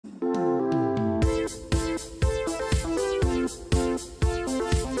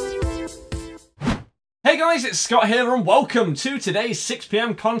guys, it's Scott here and welcome to today's 6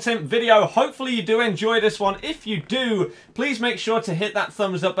 PM content video. Hopefully you do enjoy this one. If you do, please make sure to hit that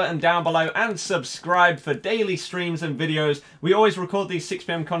thumbs up button down below and subscribe for daily streams and videos. We always record these 6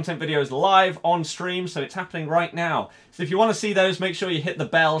 PM content videos live on stream, so it's happening right now. So if you want to see those, make sure you hit the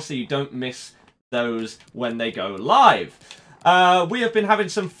bell so you don't miss those when they go live. We have been having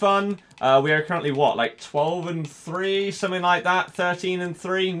some fun. We are currently, what, like 12 and 3, something like that? 13 and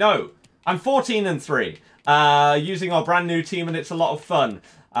 3? No. I'm 14 and 3, using our brand new team, and it's a lot of fun.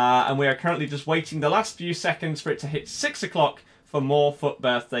 And we are currently just waiting the last few seconds for it to hit 6 o'clock for more FUT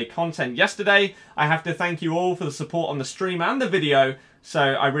Birthday content. Yesterday, I have to thank you all for the support on the stream and the video, so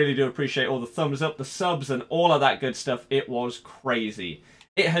I really do appreciate all the thumbs up, the subs, and all of that good stuff. It was crazy.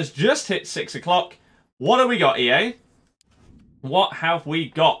 It has just hit 6 o'clock. What have we got, EA? What have we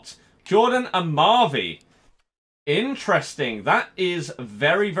got? Jordan Amavi. Interesting. That is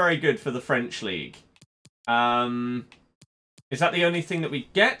very, very good for the French League. Is that the only thing that we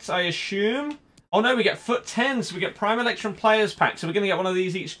get, I assume? Oh no, we get FUT 10, so we get Prime Electron Players Pack. So we're going to get one of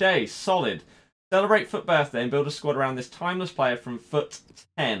these each day. Solid. Celebrate FUT Birthday and build a squad around this timeless player from FUT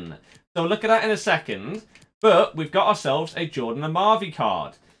 10. So we'll look at that in a second. But we've got ourselves a Jordan Amavi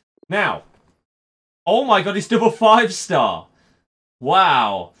card. Now, oh my god, he's double 5-star.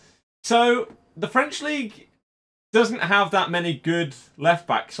 Wow. So, the French League doesn't have that many good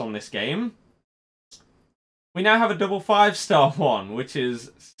left-backs on this game. We now have a double 5-star one, which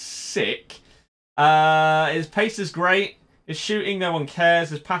is sick. His pace is great. His shooting, no one cares.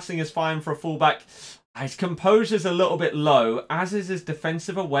 His passing is fine for a fullback. His composure's a little bit low, as is his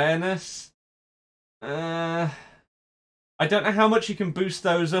defensive awareness. I don't know how much you can boost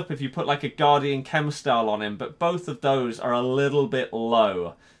those up if you put like a Guardian Chem style on him, but both of those are a little bit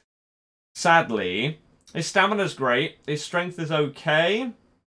low. Sadly. His stamina's great. His strength is okay.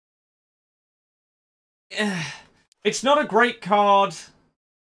 It's not a great card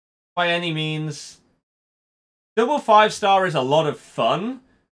by any means. Double 5-star is a lot of fun,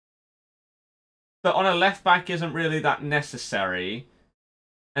 but on a left back isn't really that necessary.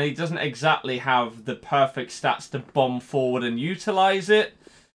 And he doesn't exactly have the perfect stats to bomb forward and utilize it.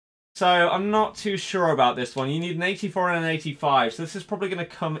 So I'm not too sure about this one. You need an 84 and an 85. So this is probably going to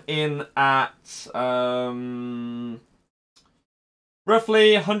come in at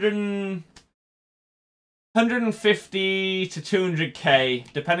roughly 150 to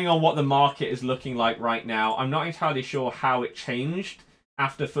 200k, depending on what the market is looking like right now. I'm not entirely sure how it changed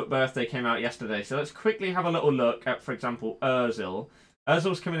after FUT Birthday came out yesterday. So let's quickly have a little look at, for example, Ozil.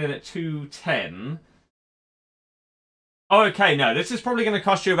 Ozil's coming in at 210. Oh, okay, no, this is probably going to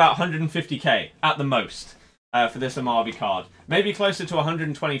cost you about 150k at the most for this Amavi card. Maybe closer to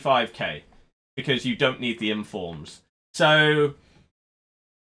 125k because you don't need the informs. So,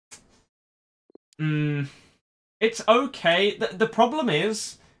 it's okay. The problem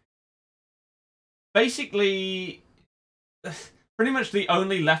is, basically, pretty much the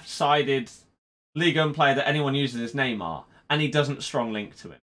only left-sided Ligue 1 player that anyone uses is Neymar, and he doesn't strong link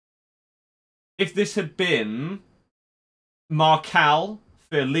to it. If this had been Marcal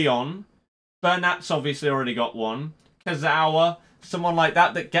for Lyon, Bernat's obviously already got one, Kazawa, someone like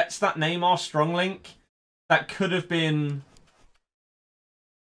that that gets that Neymar strong link, that could have been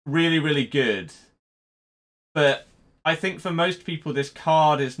really, really good. But I think for most people this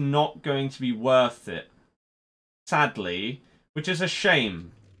card is not going to be worth it, sadly, which is a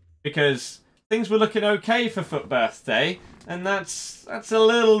shame, because things were looking okay for FUT Birthday, and that's a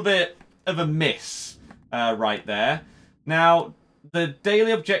little bit of a miss right there. Now, the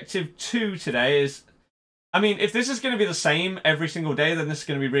daily objective 2 today is, I mean, if this is going to be the same every single day, then this is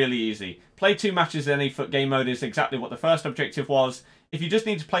going to be really easy. Play 2 matches in any FUT game mode is exactly what the first objective was. If you just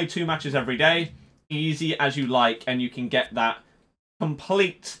need to play 2 matches every day, easy as you like, and you can get that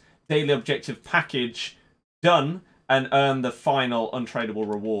complete daily objective package done and earn the final untradeable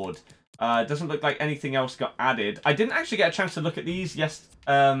reward. It doesn't look like anything else got added. I didn't actually get a chance to look at these. Yes.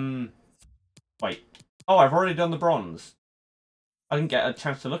 Wait. Oh, I've already done the bronze. I didn't get a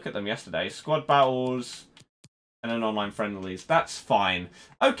chance to look at them yesterday. Squad battles and then online friendlies. That's fine.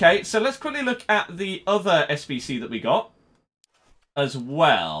 Okay, so let's quickly look at the other SBC that we got as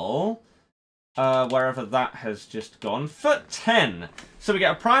well. Wherever that has just gone. FUT 10. So we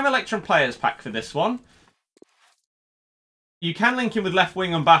get a Prime Electron Players Pack for this one. You can link him with left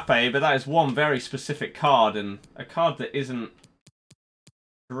wing Mbappe, but that is one very specific card, and a card that isn't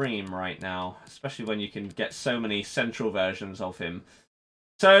dream right now, especially when you can get so many central versions of him.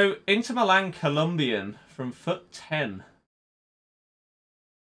 So, Inter Milan Colombian from FUT 10.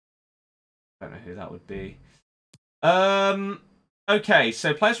 I don't know who that would be. Okay,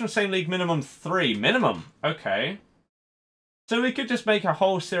 so players from the same league, minimum 3. Minimum. Okay. So we could just make a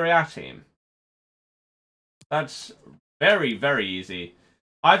whole Serie A team. That's very, very easy.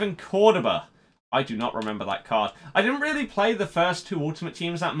 Ivan Cordoba. I do not remember that card. I didn't really play the first 2 Ultimate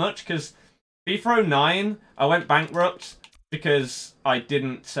Teams that much, because FIFA 09, I went bankrupt because I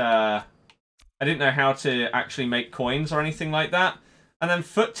didn't know how to actually make coins or anything like that. And then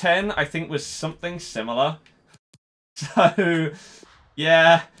FUT 10, I think, was something similar. So,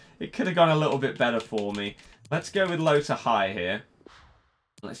 yeah, it could have gone a little bit better for me. Let's go with low to high here.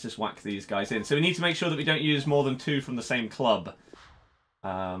 Let's just whack these guys in. So we need to make sure that we don't use more than 2 from the same club.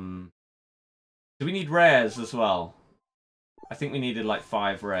 Do we need rares as well? I think we needed like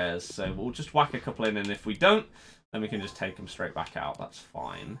 5 rares. So we'll just whack a couple in, and if we don't, then we can just take them straight back out. That's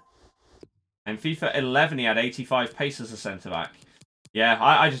fine. And FIFA 11, he had 85 pace as a centre-back. Yeah,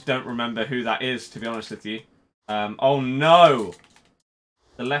 I just don't remember who that is, to be honest with you. Oh no!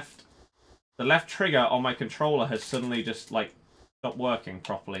 The left trigger on my controller has suddenly just, like, stopped working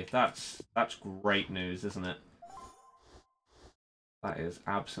properly. That's great news, isn't it? That is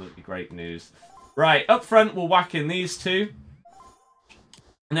absolutely great news. Right, up front, we'll whack in these 2.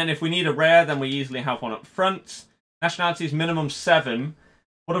 And then if we need a rare, then we easily have one up front. Nationality is minimum 7.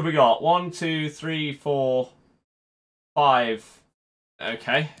 What have we got? 1, 2, 3, 4, 5.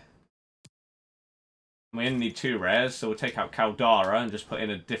 Okay. We only need 2 rares, so we'll take out Caldara and just put in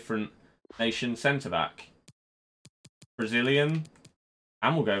a different nation centre-back. Brazilian.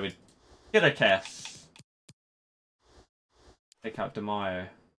 And we'll go with Irakes. Take out De Maio.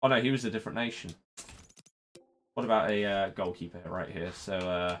 Oh no, he was a different nation. What about a goalkeeper right here?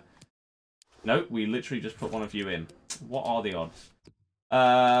 So, nope, we literally just put one of you in. What are the odds?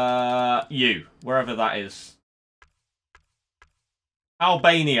 You, wherever that is.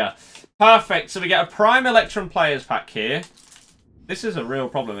 Albania. Perfect. So we get a Prime Electrum Players Pack here. This is a real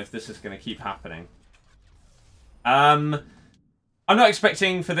problem if this is going to keep happening. I'm not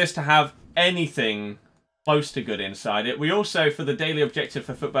expecting for this to have anything close to good inside it. We also, for the daily objective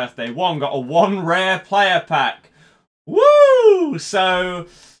for FUT Birthday 1, got a 1 rare player pack. Woo! So,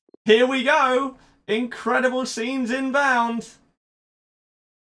 here we go. Incredible scenes inbound.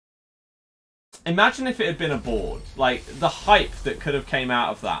 Imagine if it had been a board. Like, the hype that could have came out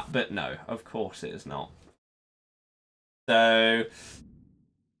of that. But no, of course it is not. So,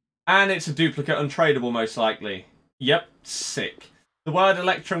 and it's a duplicate untradeable, most likely. Yep, sick. The word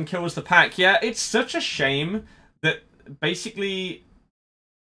Electrum kills the pack. Yeah, it's such a shame that basically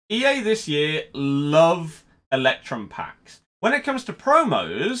EA this year love Electrum packs. When it comes to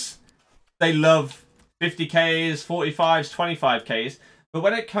promos, they love 50Ks, 45s, 25Ks. But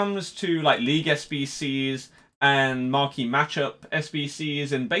when it comes to like League SBCs and Marquee Matchup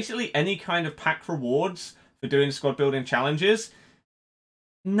SBCs and basically any kind of pack rewards for doing squad building challenges,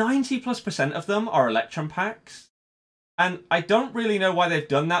 90+% of them are Electrum packs. And I don't really know why they've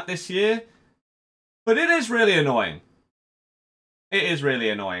done that this year, but it is really annoying. It is really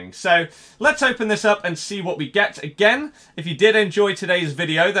annoying. So let's open this up and see what we get. Again, if you did enjoy today's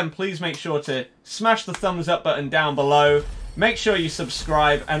video, then please make sure to smash the thumbs up button down below. Make sure you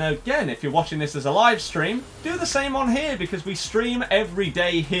subscribe. And again, if you're watching this as a live stream, do the same on here because we stream every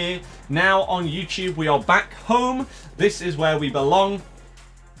day here. Now on YouTube, we are back home. This is where we belong.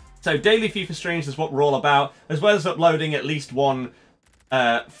 So daily FIFA streams is what we're all about, as well as uploading at least one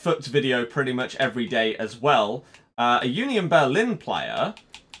FUT video pretty much every day as well. A Union Berlin player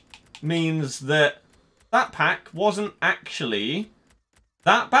means that that pack wasn't actually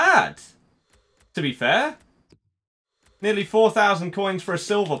that bad, to be fair. Nearly 4,000 coins for a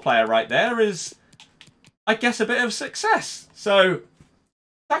silver player right there is, I guess, a bit of success. So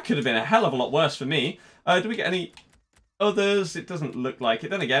that could have been a hell of a lot worse for me. Do we get any others? It doesn't look like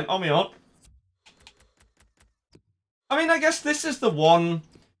it. Then again, on me on. I mean, I guess this is the one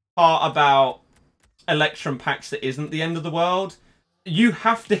part about Electrum packs that isn't the end of the world. You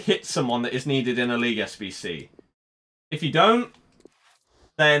have to hit someone that is needed in a League SBC. If you don't,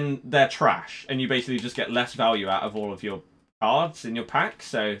 then they're trash. And you basically just get less value out of all of your cards in your pack.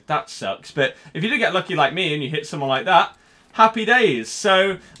 So that sucks. But if you do get lucky like me and you hit someone like that, happy days.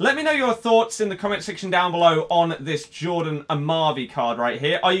 So let me know your thoughts in the comment section down below on this Jordan Amavi card right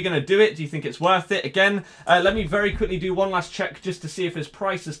here. Are you going to do it? Do you think it's worth it? Again, let me very quickly do one last check just to see if his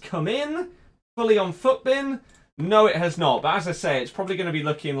price has come in fully on Futbin. No, it has not. But as I say, it's probably going to be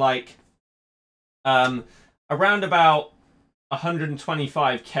looking like around about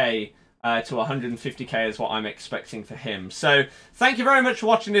 125k to 150k is what I'm expecting for him. So thank you very much for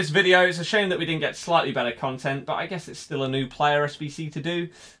watching this video. It's a shame that we didn't get slightly better content, but I guess it's still a new player SBC to do.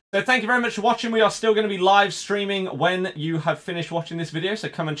 So thank you very much for watching. We are still going to be live streaming when you have finished watching this video, so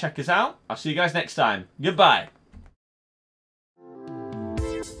come and check us out. I'll see you guys next time. Goodbye.